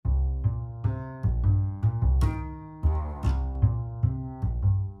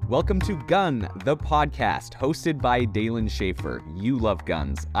Welcome to Gun, the podcast, hosted by Dalen Schaefer. You love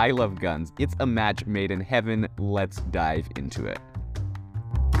guns. I love guns. It's a match made in heaven. Let's dive into it.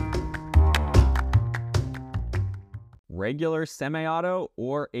 Regular semi-auto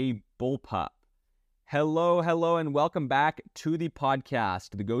or a bullpup? Hello, and welcome back to the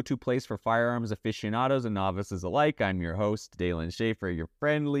podcast, the go-to place for firearms aficionados and novices alike. I'm your host, Dalen Schaefer, your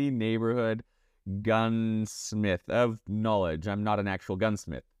friendly neighborhood gunsmith of knowledge. I'm not an actual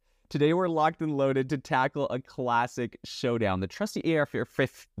gunsmith. Today we're locked and loaded to tackle a classic showdown, the trusty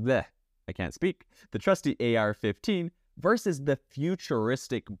AR-15 versus the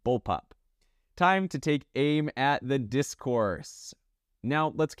futuristic bullpup. Time to take aim at the discourse.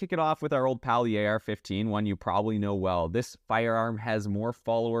 Now, let's kick it off with our old pal, the AR-15, one you probably know well. This firearm has more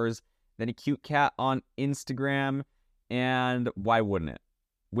followers than a cute cat on Instagram, and why wouldn't it?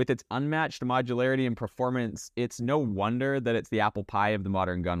 With its unmatched modularity and performance, it's no wonder that it's the apple pie of the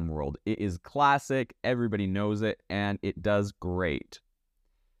modern gun world. It is classic, everybody knows it, and it does great.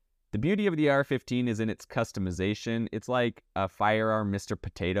 The beauty of the AR-15 is in its customization. It's like a firearm Mr.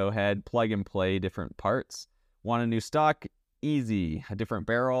 Potato Head, plug and play different parts. Want a new stock? Easy. A different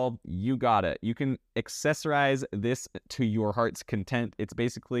barrel? You got it. You can accessorize this to your heart's content. It's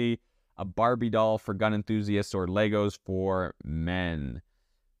basically a Barbie doll for gun enthusiasts or Legos for men.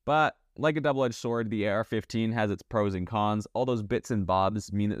 But like a double-edged sword, the AR-15 has its pros and cons. All those bits and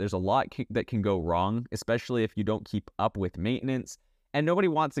bobs mean that there's a lot that can go wrong, especially if you don't keep up with maintenance. And nobody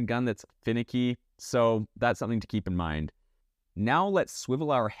wants a gun that's finicky, so that's something to keep in mind. Now let's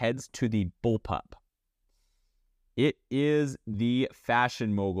swivel our heads to the bullpup. It is the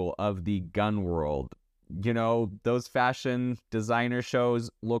fashion mogul of the gun world. You know, those fashion designer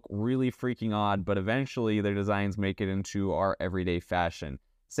shows look really freaking odd, but eventually their designs make it into our everyday fashion.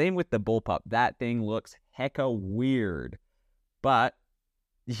 Same with the bullpup. That thing looks hecka weird. But,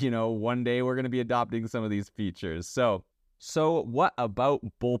 you know, one day we're going to be adopting some of these features. So what about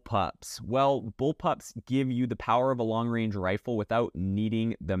bullpups? Well, bullpups give you the power of a long-range rifle without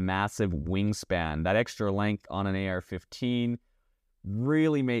needing the massive wingspan. That extra length on an AR-15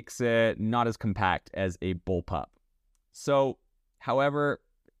 really makes it not as compact as a bullpup. So, however,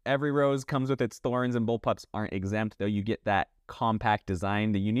 every rose comes with its thorns, and bullpups aren't exempt, though you get that compact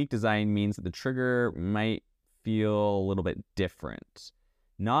design. The unique design means that the trigger might feel a little bit different.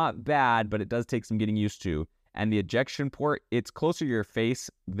 Not bad, but it does take some getting used to. And the ejection port, it's closer to your face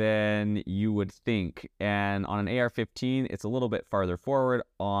than you would think. And on an AR-15, it's a little bit farther forward.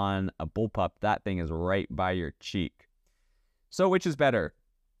 On a bullpup, that thing is right by your cheek. So which is better?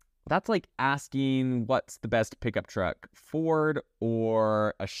 That's like asking what's the best pickup truck, Ford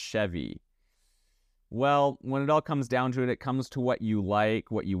or a Chevy? Well, when it all comes down to it, it comes to what you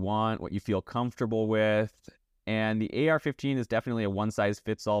like, what you want, what you feel comfortable with. And the AR-15 is definitely a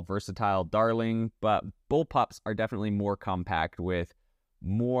one-size-fits-all versatile darling, but bullpups are definitely more compact with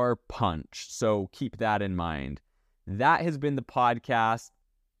more punch. So keep that in mind. That has been the podcast.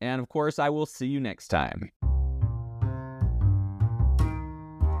 And of course, I will see you next time.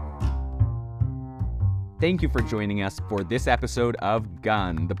 Thank you for joining us for this episode of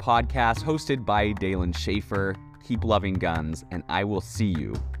Gun, the podcast hosted by Dalen Schaefer. Keep loving guns, and I will see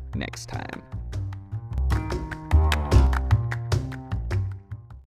you next time.